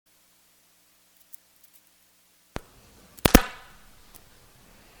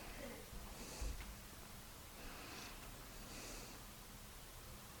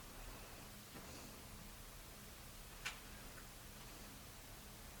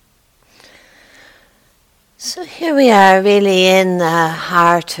So here we are really in the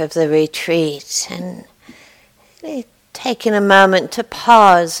heart of the retreat, and really taking a moment to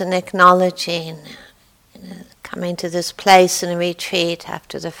pause and acknowledging coming to this place in a retreat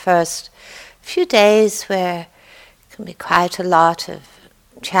after the first few days where it can be quite a lot of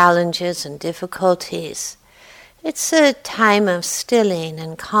challenges and difficulties. It's a time of stilling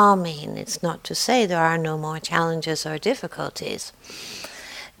and calming. It's not to say there are no more challenges or difficulties,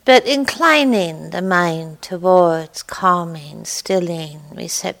 but inclining the mind towards calming, stilling,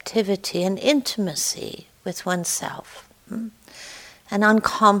 receptivity and intimacy with oneself. An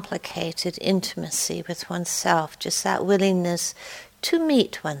uncomplicated intimacy with oneself, just that willingness to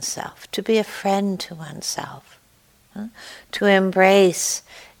meet oneself, to be a friend to oneself, to embrace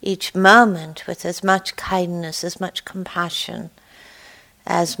each moment with as much kindness, as much compassion,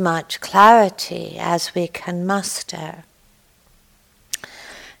 as much clarity as we can muster.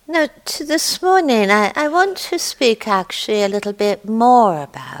 Now, this morning, I want to speak actually a little bit more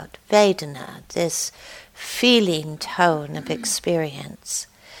about Vedana, this feeling tone of experience,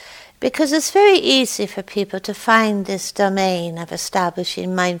 because it's very easy for people to find this domain of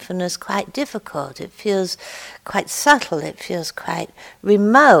establishing mindfulness quite difficult. It feels quite subtle, it feels quite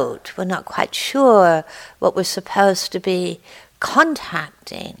remote. We're not quite sure what we're supposed to be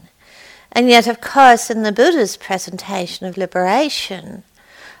contacting. And yet, of course, in the Buddha's presentation of liberation,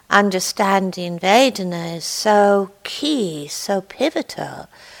 understanding Vedana is so key, so pivotal.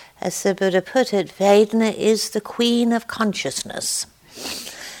 As the Buddha put it, Vedana is the queen of consciousness.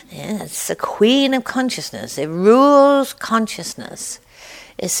 Yeah, it's the queen of consciousness. It rules consciousness.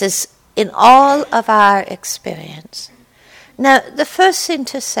 It says in all of our experience. Now, the first thing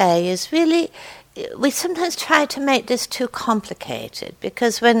to say is really, we sometimes try to make this too complicated,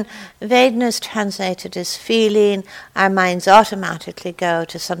 because when Vedana is translated as feeling, our minds automatically go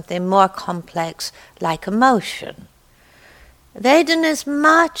to something more complex like emotion. Vedana is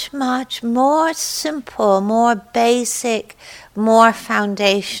much, much more simple, more basic, more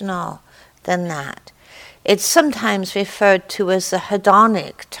foundational than that. It's sometimes referred to as the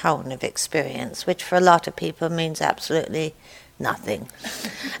hedonic tone of experience, which for a lot of people means absolutely nothing.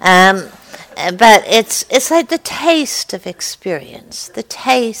 But it's like the taste of experience, the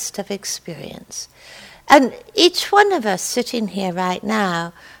taste of experience. And each one of us sitting here right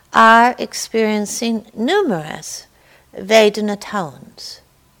now are experiencing numerous Vedana tones.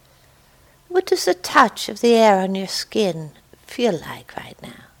 What does the touch of the air on your skin feel like right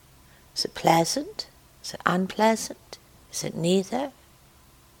now? Is it pleasant? Is it unpleasant? Is it neither?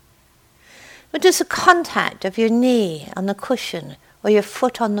 What does the contact of your knee on the cushion or your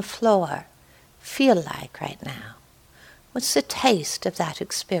foot on the floor feel like right now? What's the taste of that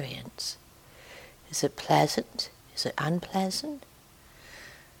experience? Is it pleasant? Is it unpleasant?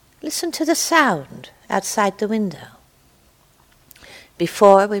 Listen to the sound outside the window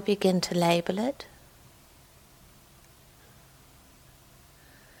before we begin to label it.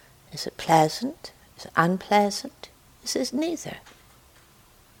 Is it pleasant? Is it unpleasant? Is it neither?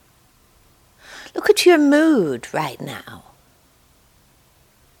 Look at your mood right now.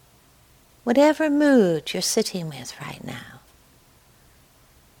 Whatever mood you're sitting with right now.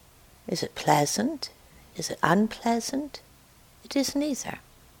 Is it pleasant? Is it unpleasant? It is neither.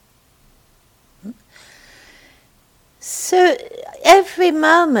 So every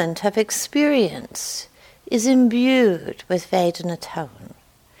moment of experience is imbued with Vedana tone.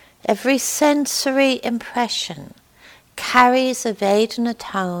 Every sensory impression carries a Vedana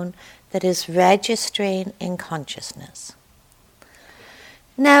tone that is registering in consciousness.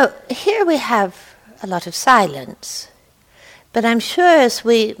 Now, here we have a lot of silence, but I'm sure as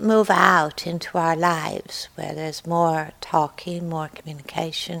we move out into our lives, where there's more talking, more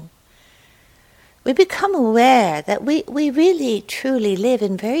communication, we become aware that we really, truly live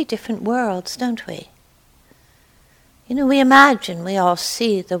in very different worlds, don't we? You know, we imagine we all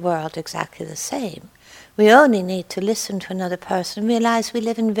see the world exactly the same. We only need to listen to another person and realize we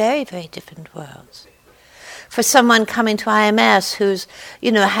live in very, very different worlds. For someone coming to IMS who's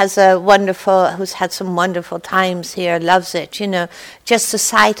had some wonderful times here, loves it, just the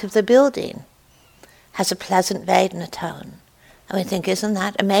sight of the building has a pleasant Vedana tone. And we think, isn't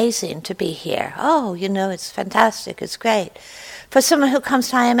that amazing to be here? Oh, it's fantastic, it's great. For someone who comes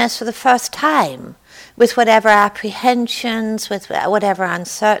to IMS for the first time, with whatever apprehensions, with whatever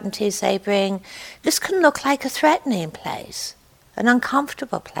uncertainties they bring, this can look like a threatening place, an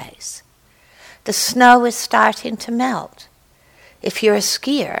uncomfortable place. The snow is starting to melt. If you're a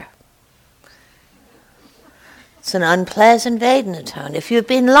skier, it's an unpleasant Vedana tone. If you've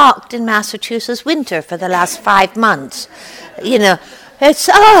been locked in Massachusetts winter for the last 5 months, that's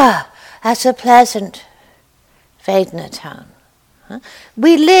a pleasant Vedana tone.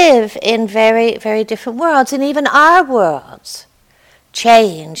 We live in very, very different worlds, and even our worlds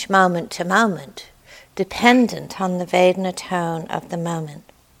change moment to moment, dependent on the Vedana tone of the moment.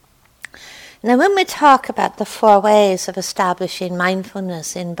 Now, when we talk about the 4 ways of establishing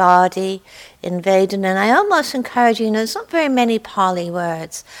mindfulness in body, in Vedana, and I almost encourage there's not very many Pali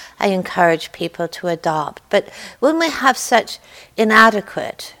words I encourage people to adopt, but when we have such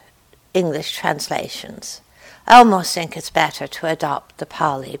inadequate English translations, I almost think it's better to adopt the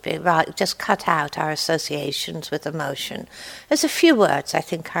Pali, just cut out our associations with emotion. There's a few words I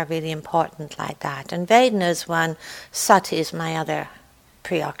think are really important like that, and Vedana is one, Sati is my other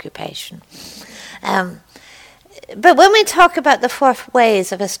preoccupation. But when we talk about the 4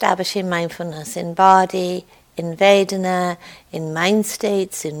 ways of establishing mindfulness in body, in Vedana, in mind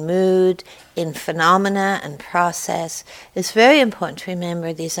states, in mood, in phenomena and process, it's very important to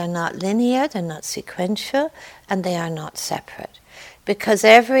remember these are not linear, they're not sequential, and they are not separate. Because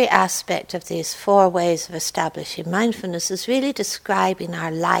every aspect of these 4 ways of establishing mindfulness is really describing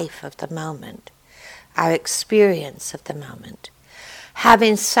our life of the moment, our experience of the moment.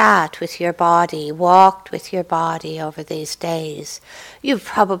 Having sat with your body, walked with your body over these days, you've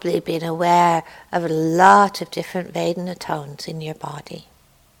probably been aware of a lot of different Vedana tones in your body.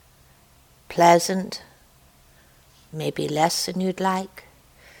 Pleasant, maybe less than you'd like.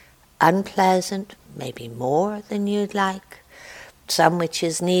 Unpleasant, maybe more than you'd like. Some which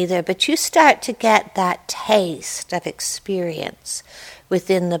is neither, but you start to get that taste of experience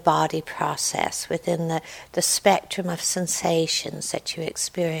within the body process, within the spectrum of sensations that you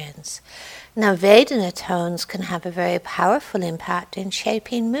experience. Now, Vedana tones can have a very powerful impact in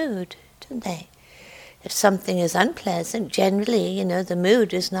shaping mood, don't they? If something is unpleasant, generally, the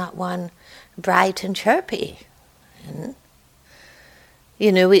mood is not one bright and chirpy.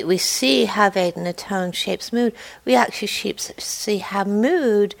 We see how Vedana tone shapes mood. We actually see how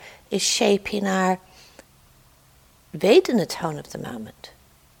mood is shaping our Vedana tone of the moment.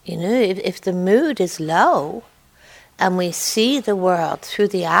 If the mood is low and we see the world through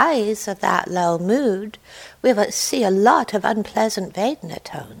the eyes of that low mood, we see a lot of unpleasant Vedana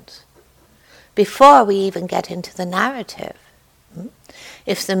tones before we even get into the narrative.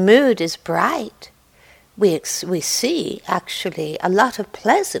 If the mood is bright, we see actually a lot of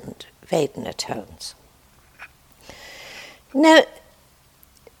pleasant Vedana tones. Now,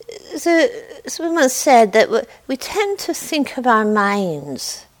 someone said that we tend to think of our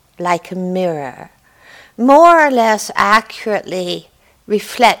minds like a mirror, more or less accurately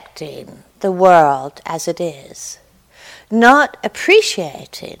reflecting the world as it is, not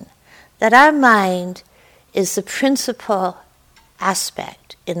appreciating that our mind is the principal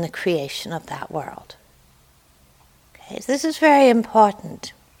aspect in the creation of that world. Okay, so this is very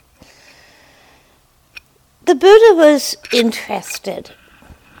important. The Buddha was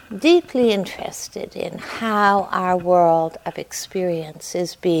deeply interested in how our world of experience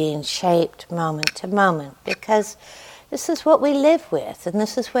is being shaped moment to moment, because this is what we live with, and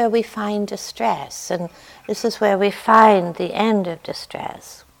this is where we find distress, and this is where we find the end of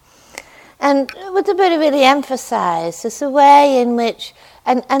distress. And what the Buddha really emphasized is the way in which,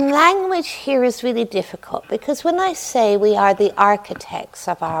 and language here is really difficult, because when I say we are the architects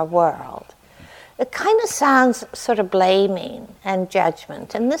of our world, it kind of sounds sort of blaming and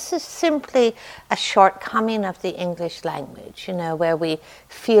judgment. And this is simply a shortcoming of the English language, where we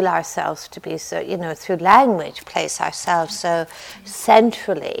feel ourselves to be so, through language, place ourselves so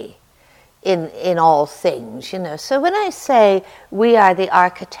centrally in all things, So when I say we are the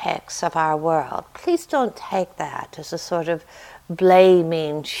architects of our world, please don't take that as a sort of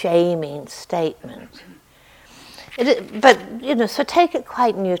blaming, shaming statement. But so take it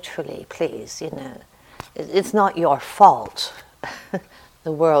quite neutrally, please. It's not your fault,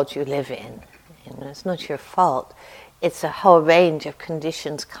 the world you live in. It's not your fault. It's a whole range of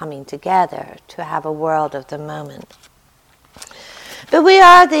conditions coming together to have a world of the moment. But we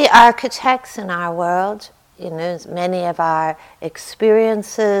are the architects in our world. Many of our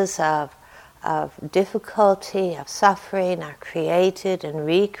experiences of difficulty, of suffering, are created and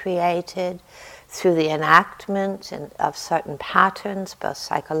recreated through the enactment of certain patterns, both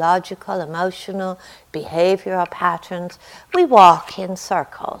psychological, emotional, behavioral patterns. We walk in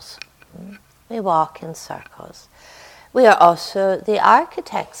circles. We walk in circles. We are also the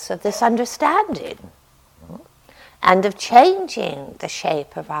architects of this understanding and of changing the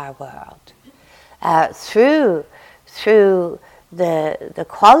shape of our world through the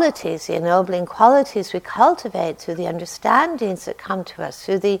qualities, the ennobling qualities we cultivate, through the understandings that come to us,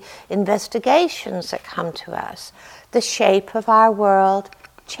 through the investigations that come to us. The shape of our world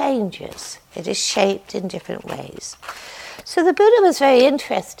changes. It is shaped in different ways. So the Buddha was very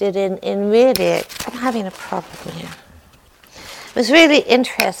interested in really, I'm having a problem here, was really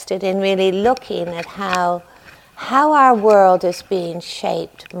interested in really looking at how our world is being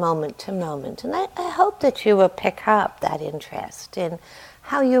shaped moment to moment. And I hope that you will pick up that interest in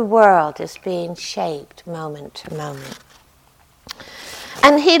how your world is being shaped moment to moment.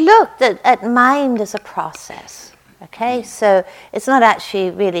 And he looked at mind as a process. Okay, so it's not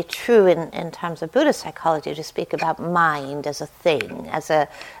actually really true in terms of Buddhist psychology to speak about mind as a thing, as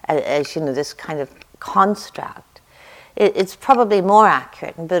you know, this kind of construct. It's probably more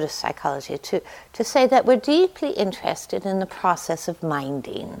accurate in Buddhist psychology to say that we're deeply interested in the process of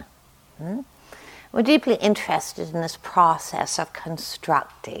minding. We're deeply interested in this process of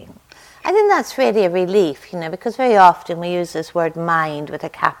constructing. I think that's really a relief, you know, because very often we use this word mind with a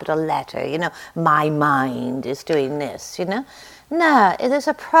capital letter, you know, my mind is doing this, you know. No, it is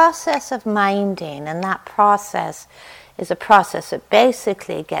a process of minding, and that process is a process that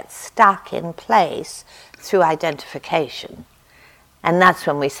basically gets stuck in place through identification. And that's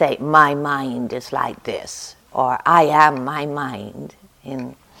when we say, my mind is like this, or I am my mind.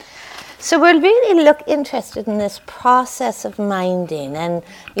 So we're really interested in this process of minding, and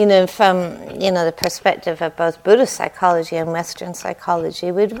you know, from the perspective of both Buddhist psychology and Western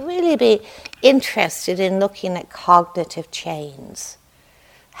psychology, we'd really be interested in looking at cognitive chains,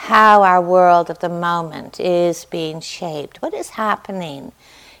 how our world of the moment is being shaped, what is happening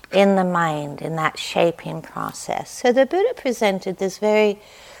in the mind in that shaping process. So the Buddha presented this very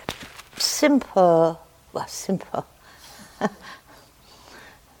fairly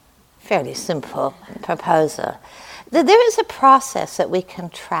simple proposal. That there is a process that we can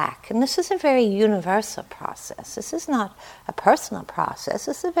track, and this is a very universal process. This is not a personal process,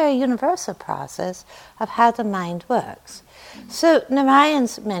 this is a very universal process of how the mind works. So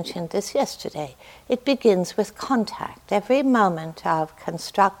Narayan's mentioned this yesterday. It begins with contact. Every moment of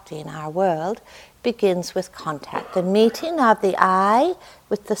constructing our world begins with contact. The meeting of the eye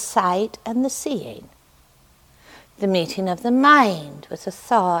with the sight and the seeing. The meeting of the mind with the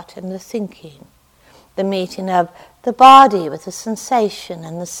thought and the thinking. The meeting of the body with the sensation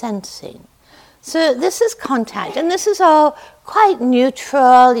and the sensing. So this is contact, and this is all quite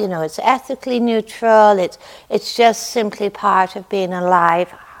neutral, you know, it's ethically neutral, it's just simply part of being a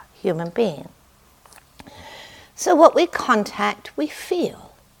live human being. So what we contact, we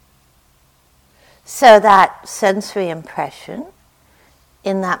feel. So that sensory impression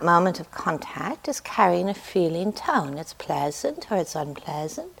in that moment of contact is carrying a feeling tone. It's pleasant or it's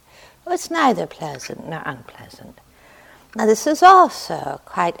unpleasant, or it's neither pleasant nor unpleasant. Now this is also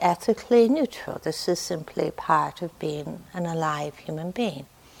quite ethically neutral. This is simply part of being an alive human being.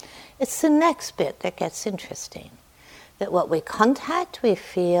 It's the next bit that gets interesting. That what we contact, we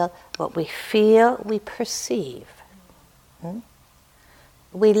feel. What we feel, we perceive.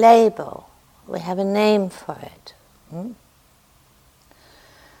 We label. We have a name for it.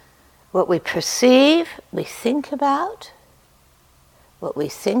 What we perceive, we think about. What we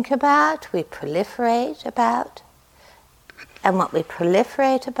think about, we proliferate about. And what we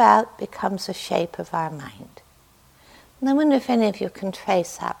proliferate about becomes the shape of our mind. And I wonder if any of you can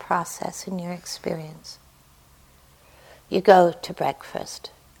trace that process in your experience. You go to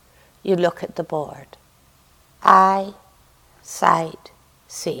breakfast. You look at the board. Eye, sight,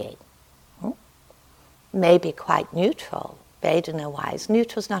 seeing. Maybe quite neutral, Vedana-wise.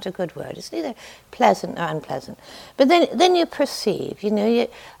 Neutral is not a good word. It's neither pleasant nor unpleasant. But then you perceive,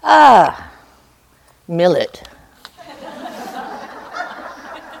 millet.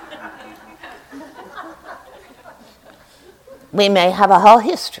 We may have a whole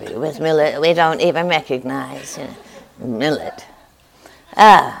history with millet we don't even recognize. Millet.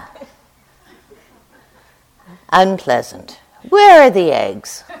 Unpleasant. Where are the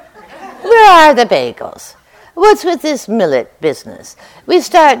eggs? Where are the bagels? What's with this millet business? We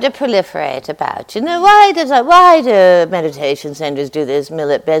start to proliferate about, why do meditation centers do this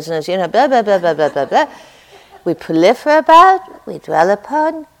millet business, blah, blah, blah, blah, blah, blah, blah. We proliferate about, we dwell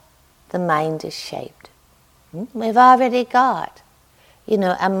upon, the mind is shaped. We've already got,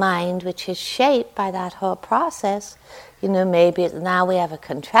 a mind which is shaped by that whole process. Maybe now we have a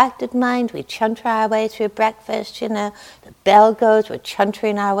contracted mind, we chunter our way through breakfast, the bell goes, we're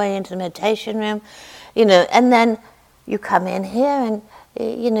chuntering our way into the meditation room, and then you come in here and,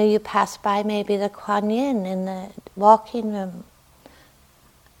 you pass by maybe the Kuan Yin in the walking room.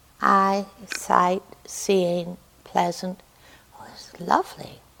 Eye, sight, seeing, pleasant. Oh, it's lovely.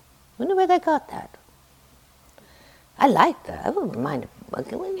 I wonder where they got that. I like that. I wouldn't mind.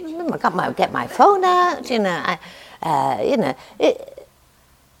 Get my phone out.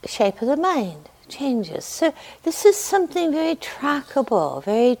 shape of the mind changes. So this is something very trackable,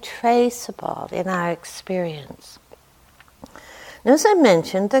 very traceable in our experience. And as I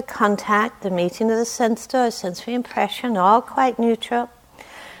mentioned, the contact, the meeting of the sense door, sensory impression, all quite neutral.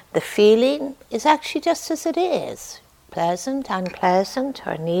 The feeling is actually just as it is, pleasant, unpleasant,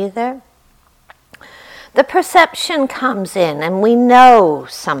 or neither. The perception comes in and we know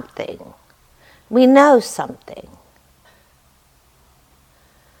something. We know something.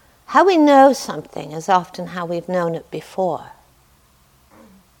 How we know something is often how we've known it before.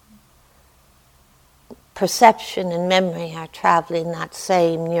 Perception and memory are traveling that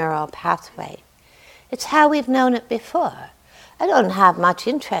same neural pathway. It's how we've known it before. I don't have much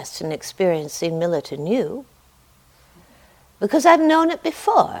interest in experiencing Millet anew because I've known it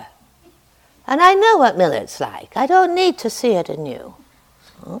before. And I know what Millet's like. I don't need to see it anew.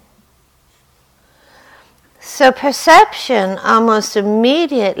 So perception almost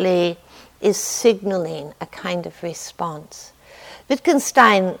immediately is signaling a kind of response.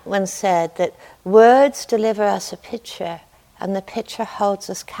 Wittgenstein once said that words deliver us a picture and the picture holds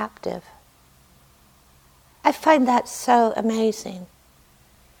us captive. I find that so amazing.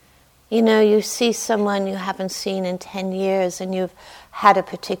 You know, you see someone you haven't seen in 10 years and you've had a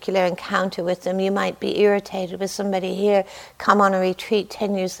particular encounter with them. You might be irritated with somebody here, come on a retreat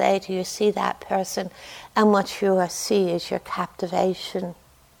 10 years later, you see that person, and what you see is your captivation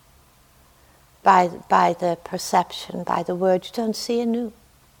by the perception, by the word. You don't see anew.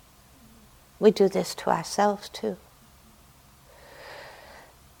 We do this to ourselves too.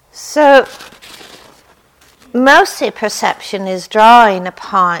 So, mostly perception is traveling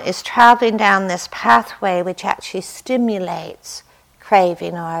down this pathway which actually stimulates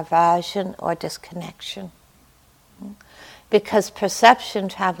craving or aversion or disconnection. Because perception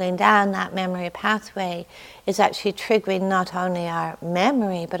traveling down that memory pathway is actually triggering not only our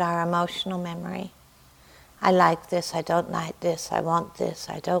memory but our emotional memory. I like this, I don't like this, I want this,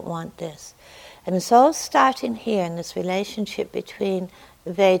 I don't want this. And it's all starting here in this relationship between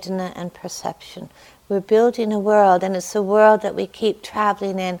Vedana and perception. We're building a world, and it's a world that we keep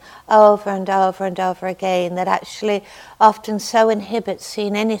traveling in over and over and over again that actually often so inhibits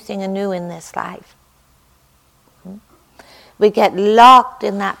seeing anything anew in this life. We get locked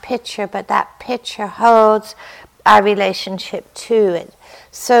in that picture, but that picture holds our relationship to it.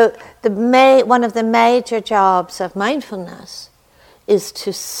 So one of the major jobs of mindfulness is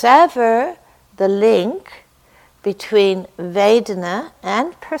to sever the link between Vedana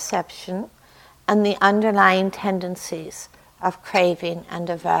and perception and the underlying tendencies of craving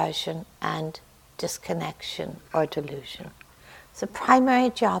and aversion and disconnection or delusion. It's a primary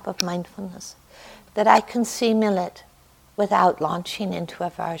job of mindfulness, that I can see Millet without launching into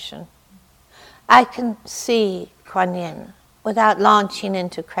aversion. I can see Kuan Yin without launching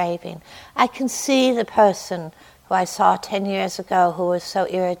into craving. I can see the person who I saw 10 years ago who was so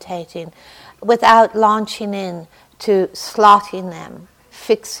irritating without launching in to slotting them,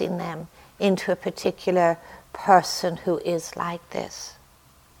 fixing them into a particular person who is like this.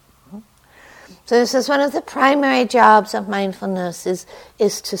 So this is one of the primary jobs of mindfulness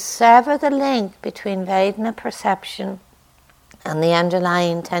is to sever the link between Vedana perception and the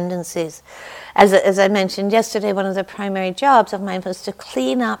underlying tendencies. As I mentioned yesterday, one of the primary jobs of mindfulness is to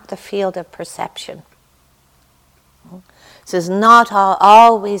clean up the field of perception. So it's not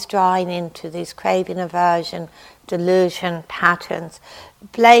always drawing into these craving, aversion, delusion patterns.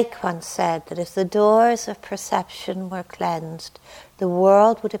 Blake once said that if the doors of perception were cleansed, the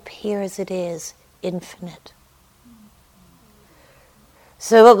world would appear as it is, infinite.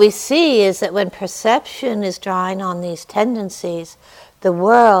 So what we see is that when perception is drawing on these tendencies, the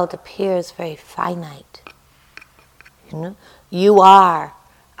world appears very finite. You are,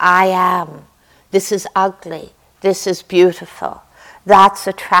 I am, this is ugly, this is beautiful, that's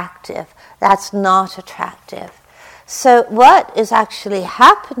attractive, that's not attractive. So what is actually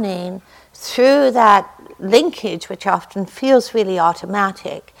happening through that linkage, which often feels really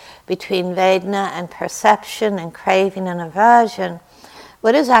automatic, between Vedana and perception and craving and aversion,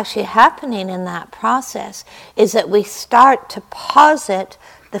 what is actually happening in that process is that we start to posit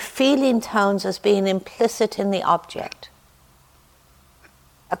the feeling tones as being implicit in the object.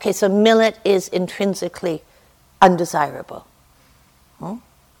 Okay, so Millet is intrinsically undesirable.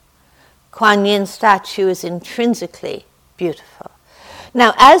 Kuan Yin statue is intrinsically beautiful.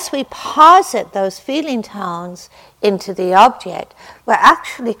 Now, as we posit those feeling tones into the object, we're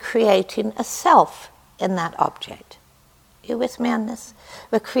actually creating a self in that object. You with me on this?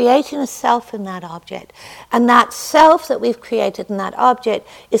 We're creating a self in that object. And that self that we've created in that object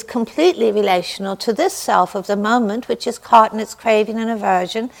is completely relational to this self of the moment, which is caught in its craving and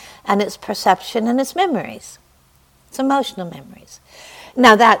aversion and its perception and its memories. It's emotional memories.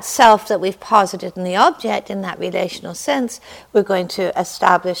 Now that self that we've posited in the object, in that relational sense, we're going to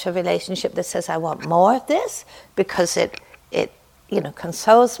establish a relationship that says, I want more of this because it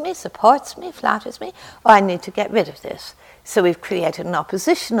consoles me, supports me, flatters me, or I need to get rid of this. So we've created an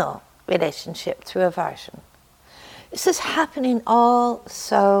oppositional relationship through aversion. This is happening all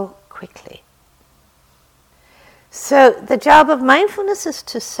so quickly. So the job of mindfulness is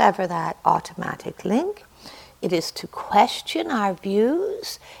to sever that automatic link. It is to question our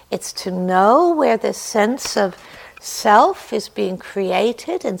views. It's to know where this sense of self is being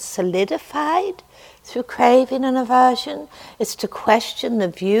created and solidified through craving and aversion. It's to question the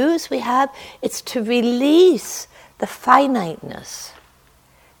views we have. It's to release the finiteness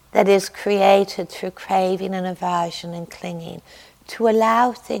that is created through craving and aversion and clinging, to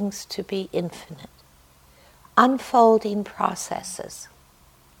allow things to be infinite, unfolding processes.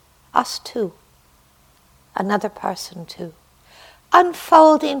 Us too, another person too.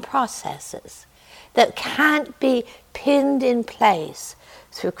 Unfolding processes that can't be pinned in place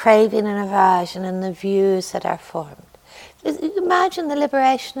through craving and aversion and the views that are formed. Imagine the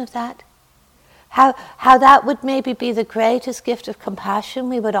liberation of that. How that would maybe be the greatest gift of compassion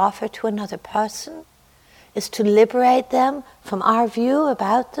we would offer to another person, is to liberate them from our view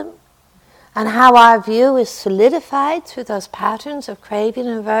about them, and how our view is solidified through those patterns of craving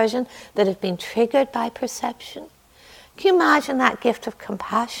and aversion that have been triggered by perception. Can you imagine that gift of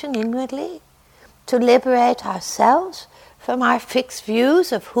compassion inwardly? To liberate ourselves from our fixed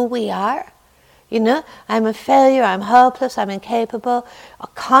views of who we are. I'm a failure, I'm hopeless, I'm incapable,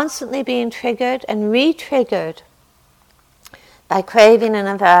 constantly being triggered and re-triggered by craving and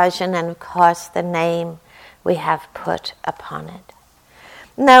aversion, and of course the name we have put upon it.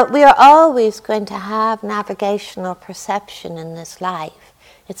 Now, we are always going to have navigational perception in this life.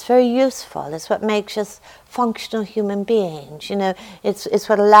 It's very useful. It's what makes us functional human beings. It's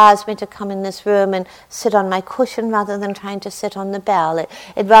what allows me to come in this room and sit on my cushion rather than trying to sit on the bell.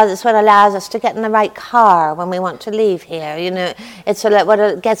 It's what allows us to get in the right car when we want to leave here. It's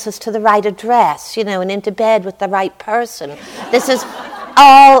what gets us to the right address, and into bed with the right person. This is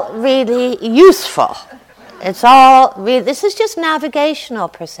all really useful. This is just navigational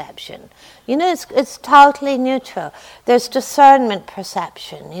perception. It's totally neutral. There's discernment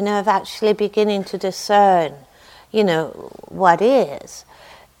perception, of actually beginning to discern, what is.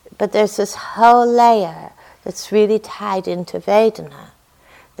 But there's this whole layer that's really tied into Vedana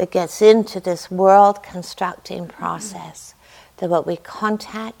that gets into this world constructing process. That what we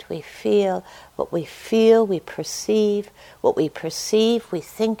contact, we feel, we perceive, what we perceive, we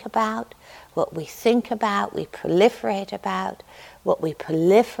think about, what we think about, we proliferate about. What we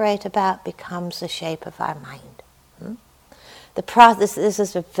proliferate about becomes the shape of our mind. This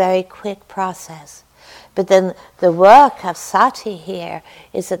is a very quick process. But then the work of sati here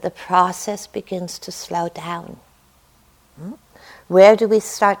is that the process begins to slow down. Where do we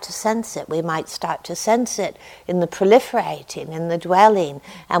start to sense it? We might start to sense it in the proliferating, in the dwelling,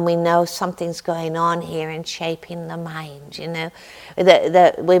 and we know something's going on here in shaping the mind,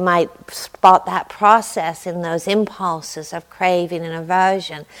 That we might spot that process in those impulses of craving and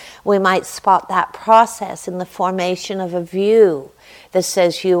aversion. We might spot that process in the formation of a view that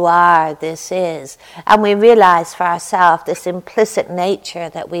says you are, this is. And we realize for ourselves this implicit nature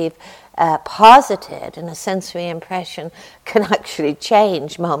that we've posited in a sensory impression can actually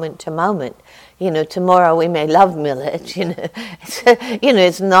change moment to moment. Tomorrow we may love millet.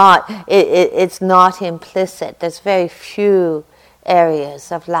 It's not implicit. There's very few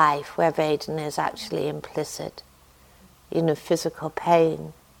areas of life where Vedana is actually implicit. Physical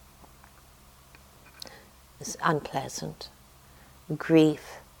pain is unpleasant.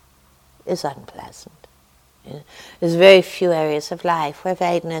 Grief is unpleasant. There's very few areas of life where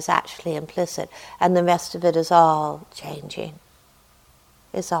Vedana is actually implicit, and the rest of it is all changing.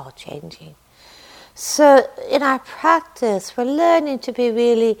 It's all changing. So in our practice, we're learning to be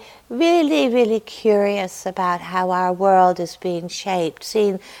really, really, really curious about how our world is being shaped,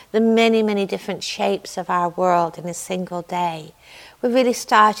 seeing the many, many different shapes of our world in a single day. We're really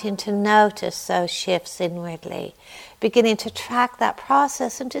starting to notice those shifts inwardly, beginning to track that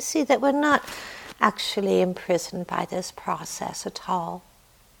process and to see that we're not actually imprisoned by this process at all.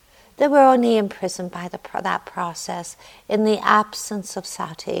 that we're only imprisoned by that process in the absence of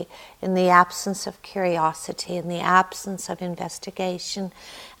sati, in the absence of curiosity, in the absence of investigation.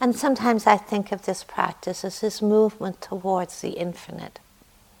 And sometimes I think of this practice as this movement towards the infinite,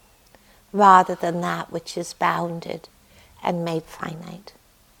 rather than that which is bounded and made finite.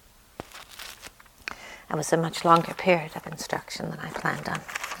 That was a much longer period of instruction than I planned on.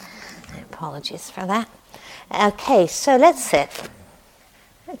 Apologies for that. Okay, so let's sit.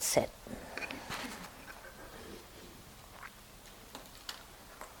 Let's sit.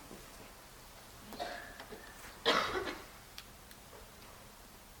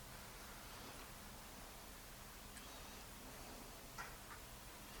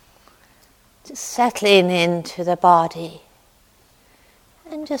 Just settling into the body,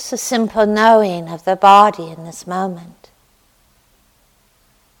 and just a simple knowing of the body in this moment.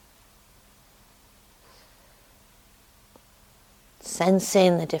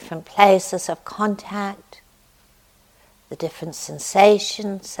 Sensing the different places of contact, the different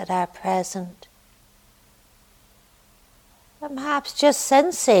sensations that are present. And perhaps just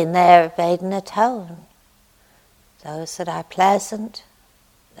sensing their Vedana tone. Those that are pleasant,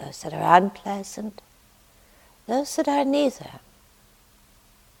 those that are unpleasant, those that are neither.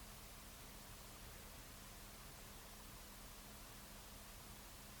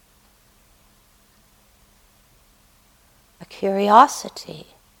 A curiosity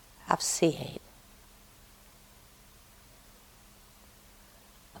of seeing,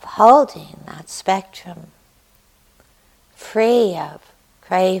 of holding that spectrum, free of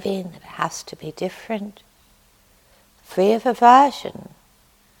craving that it has to be different, free of aversion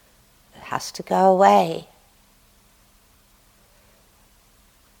that has to go away,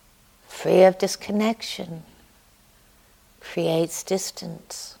 free of disconnection, creates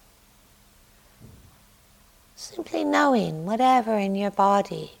distance. Simply knowing whatever in your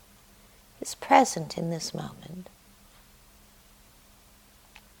body is present in this moment.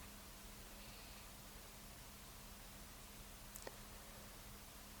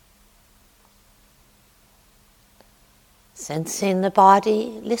 Sensing the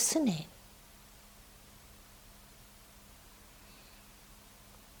body, listening.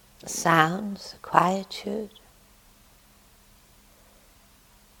 The sounds, the quietude.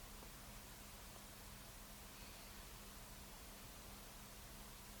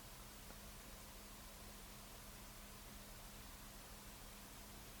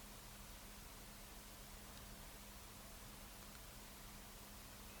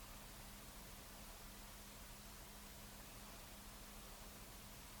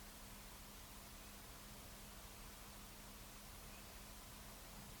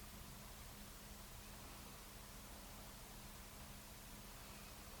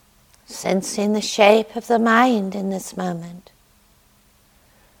 Sensing the shape of the mind in this moment,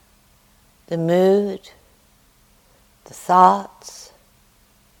 the mood, the thoughts,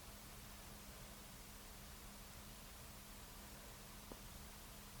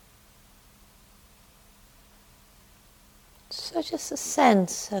 so just a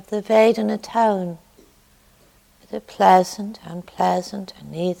sense of the Vedana tone, whether pleasant, unpleasant, or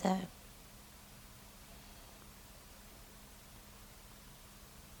neither.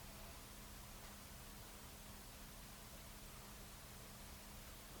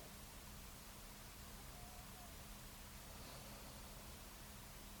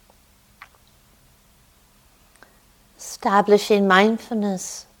 Establishing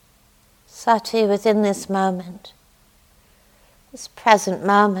mindfulness, sati within this moment, this present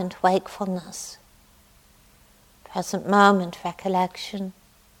moment wakefulness, present moment recollection,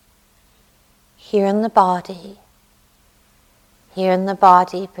 here in the body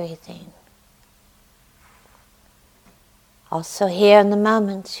breathing. Also here in the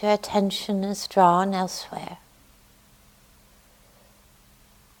moment your attention is drawn elsewhere.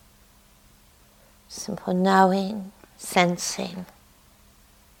 Simple knowing, sensing.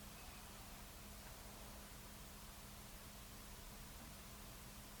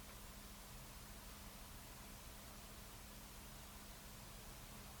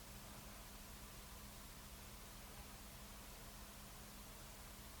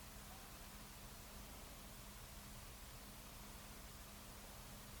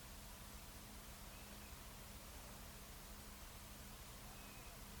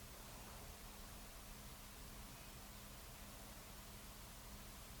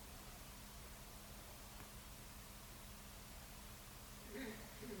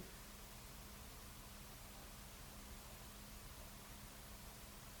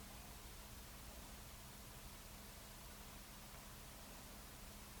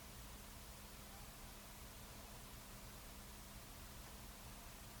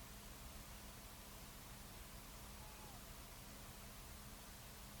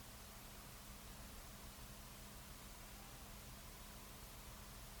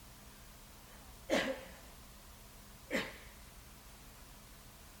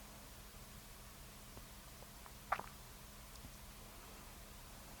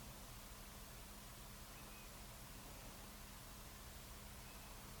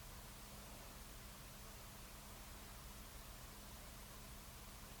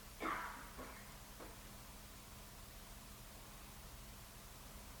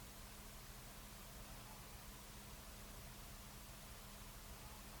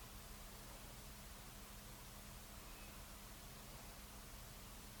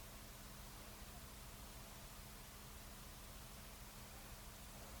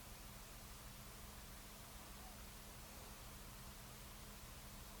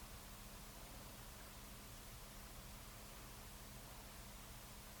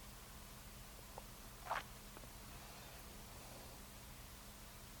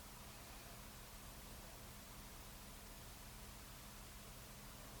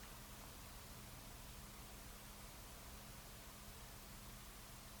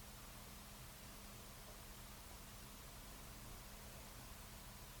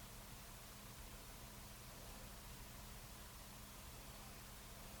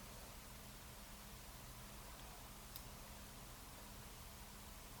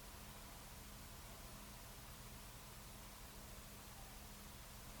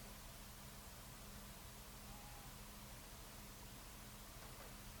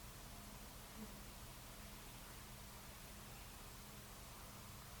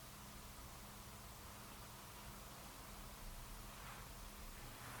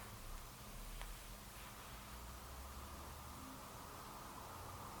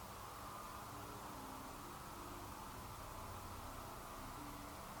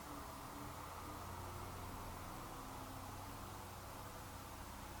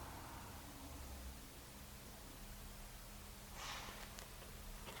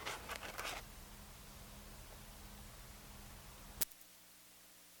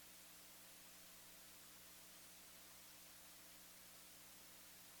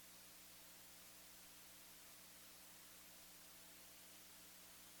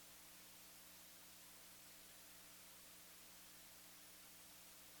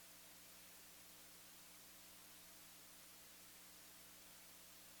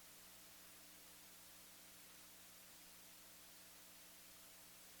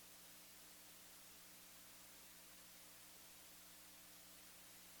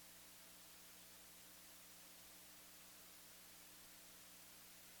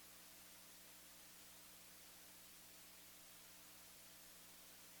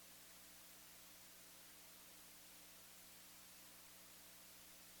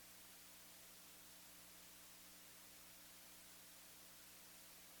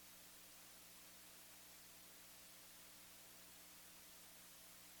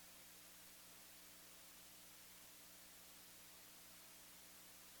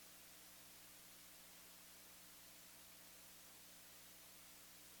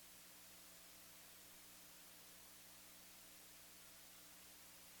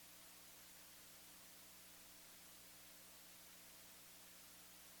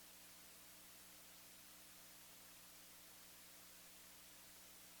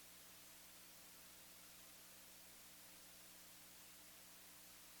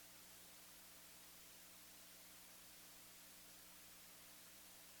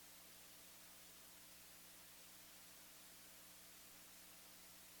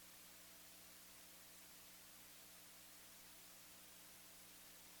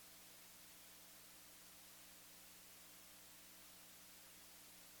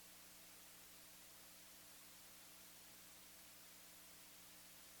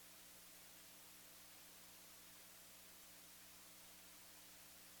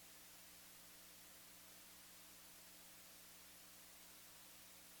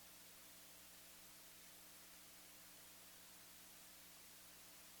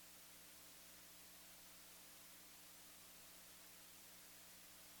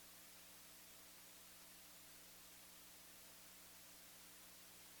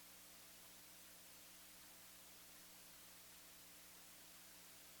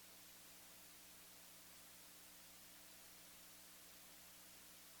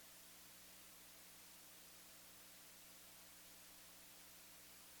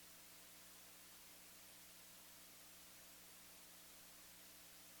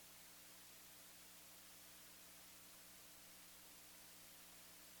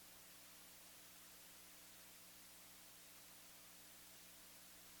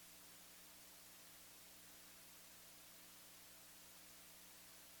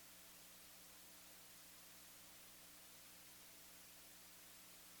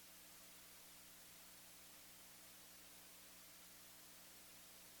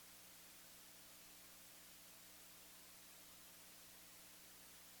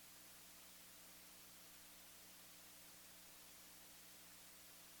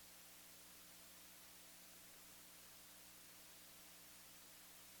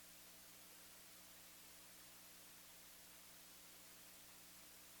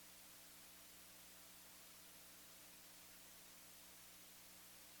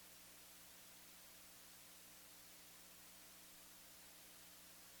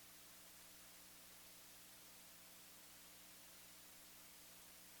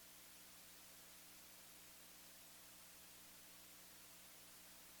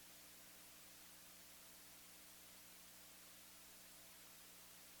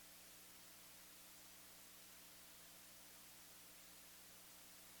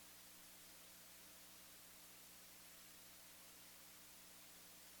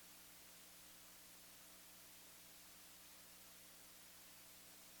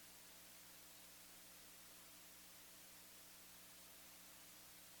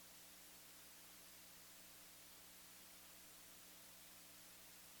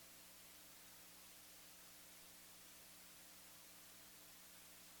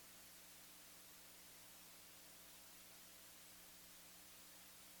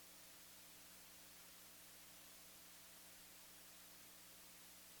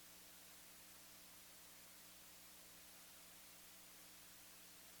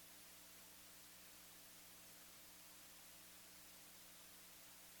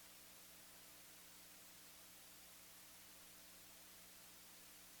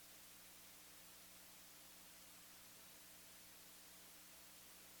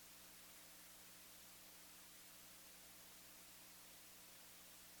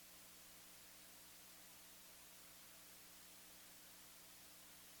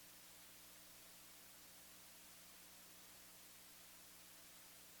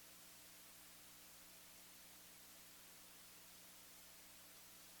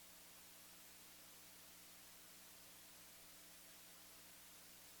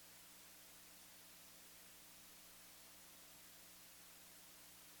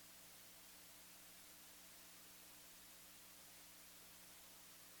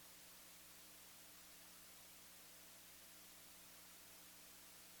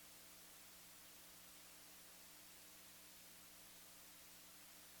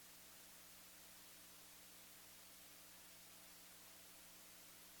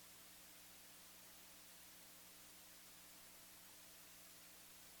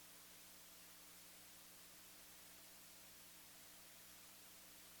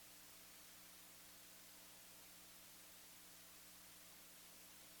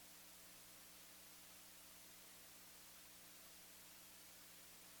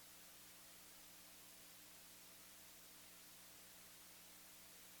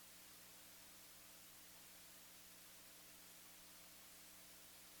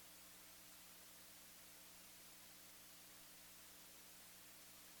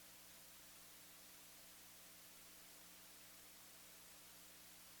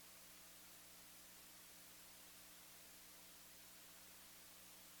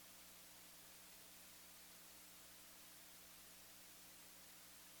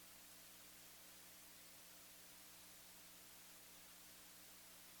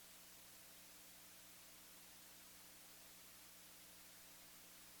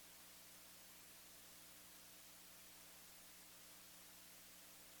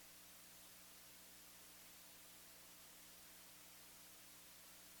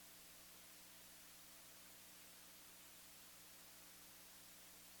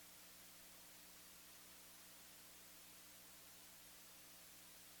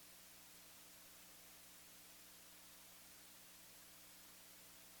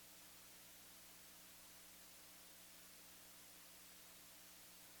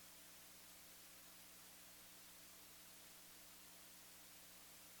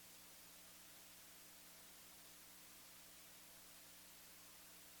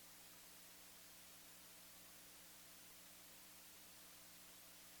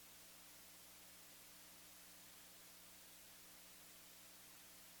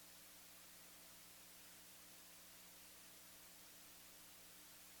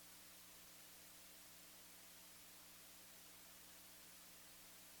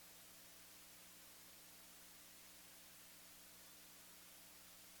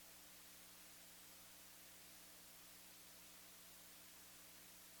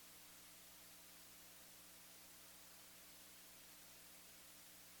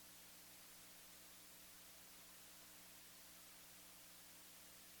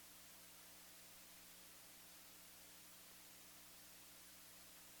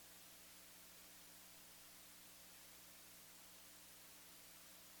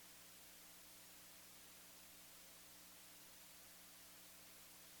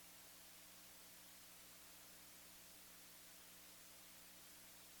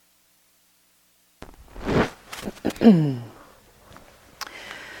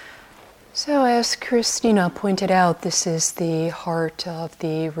 So as Christina pointed out, this is the heart of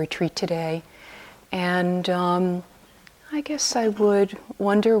the retreat today. And I guess I would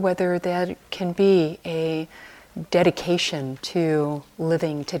wonder whether that can be a dedication to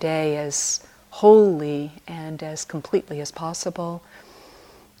living today as wholly and as completely as possible.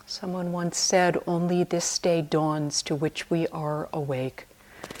 Someone once said, "Only this day dawns to which we are awake."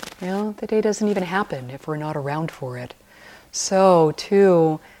 You know, the day doesn't even happen if we're not around for it. So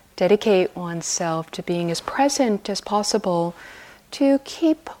to dedicate oneself to being as present as possible, to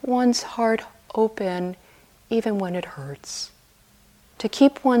keep one's heart open even when it hurts. To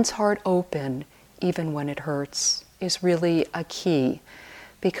keep one's heart open even when it hurts is really a key,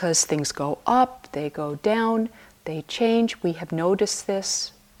 because things go up, they go down, they change. We have noticed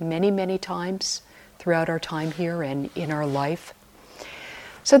this many, many times throughout our time here and in our life.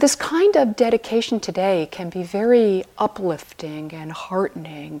 So this kind of dedication today can be very uplifting and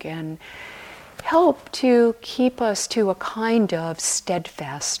heartening and help to keep us to a kind of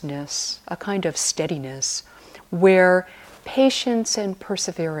steadfastness, a kind of steadiness, where patience and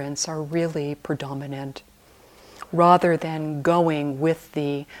perseverance are really predominant, rather than going with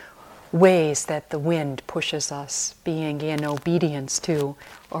the ways that the wind pushes us, being in obedience to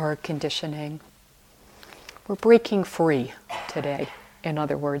our conditioning. We're breaking free today, in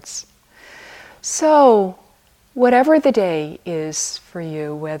other words. So, whatever the day is for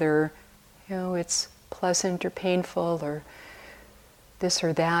you, whether it's pleasant or painful or this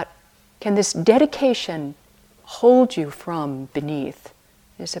or that, can this dedication hold you from beneath?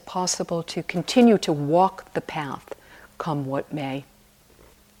 Is it possible to continue to walk the path, come what may?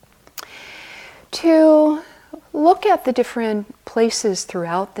 To look at the different places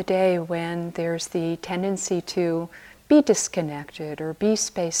throughout the day when there's the tendency to be disconnected or be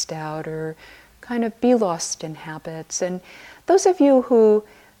spaced out or kind of be lost in habits. And those of you who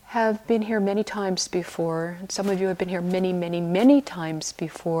have been here many times before, and some of you have been here many, many, many times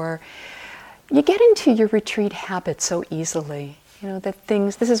before, you get into your retreat habits so easily. That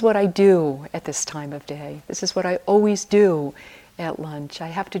things, this is what I do at this time of day. This is what I always do at lunch. I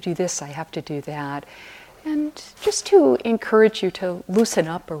have to do this, I have to do that. And just to encourage you to loosen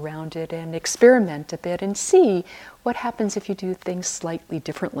up around it and experiment a bit and see what happens if you do things slightly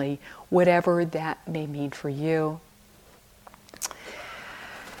differently, whatever that may mean for you.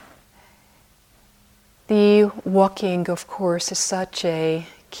 The walking, of course, is such a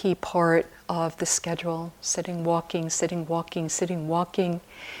key part of the schedule. Sitting, walking, sitting, walking, sitting, walking.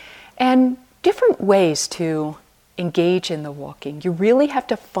 And different ways to engage in the walking. You really have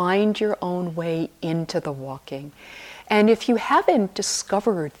to find your own way into the walking. And if you haven't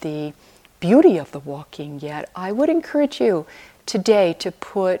discovered the beauty of the walking yet, I would encourage you today to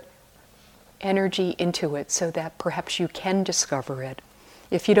put energy into it so that perhaps you can discover it.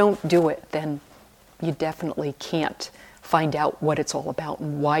 If you don't do it, then you definitely can't find out what it's all about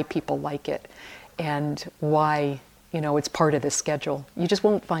and why people like it and why, it's part of the schedule. You just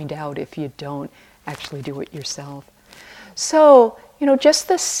won't find out if you don't actually do it yourself. So, just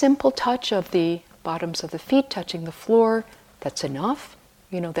the simple touch of the bottoms of the feet touching the floor, that's enough.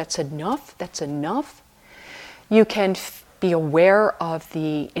 That's enough. That's enough. You can be aware of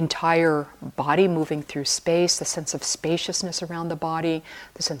the entire body moving through space, the sense of spaciousness around the body,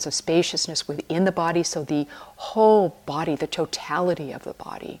 the sense of spaciousness within the body, so the whole body, the totality of the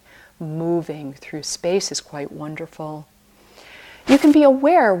body moving through space is quite wonderful. You can be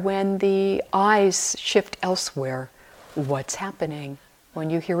aware when the eyes shift elsewhere, what's happening. When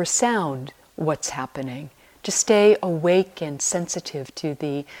you hear a sound, what's happening. To stay awake and sensitive to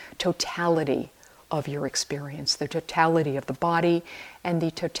the totality of your experience, the totality of the body and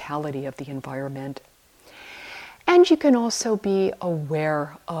the totality of the environment. And you can also be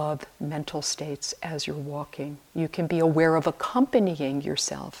aware of mental states as you're walking. You can be aware of accompanying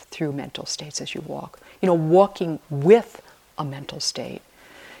yourself through mental states as you walk. Walking with a mental state.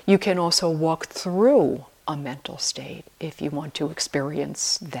 You can also walk through a mental state if you want to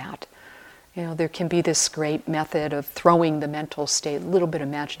experience that. There can be this great method of throwing the mental state, a little bit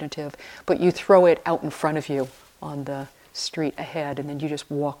imaginative, but you throw it out in front of you on the street ahead, and then you just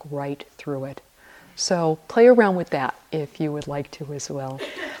walk right through it. So play around with that if you would like to as well.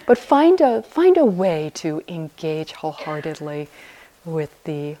 But find a way to engage wholeheartedly with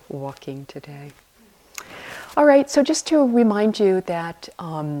the walking today. All right, so just to remind you that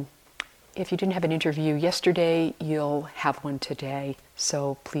if you didn't have an interview yesterday, you'll have one today.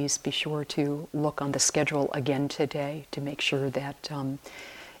 So please be sure to look on the schedule again today to make sure that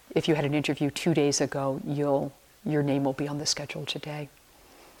if you had an interview 2 days ago, your name will be on the schedule today.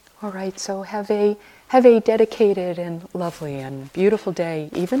 All right, so have a dedicated and lovely and beautiful day,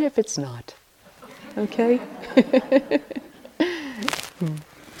 even if it's not. Okay?